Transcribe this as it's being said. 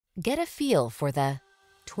Get a feel for the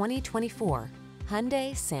 2024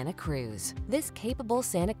 Hyundai Santa Cruz. This capable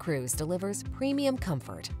Santa Cruz delivers premium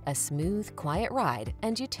comfort, a smooth, quiet ride,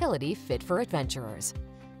 and utility fit for adventurers.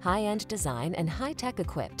 High-end design and high-tech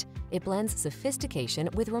equipped, it blends sophistication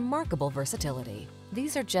with remarkable versatility.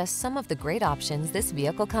 These are just some of the great options this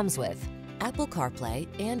vehicle comes with: Apple CarPlay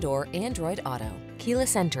and/or Android Auto,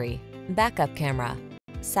 keyless entry, backup camera,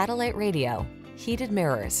 satellite radio, heated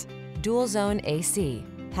mirrors, dual zone AC,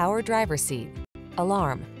 power driver seat,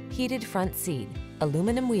 alarm, heated front seat,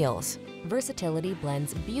 aluminum wheels. Versatility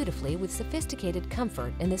blends beautifully with sophisticated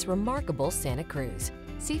comfort in this remarkable Santa Cruz.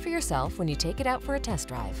 See for yourself when you take it out for a test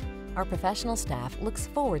drive. Our professional staff looks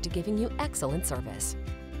forward to giving you excellent service.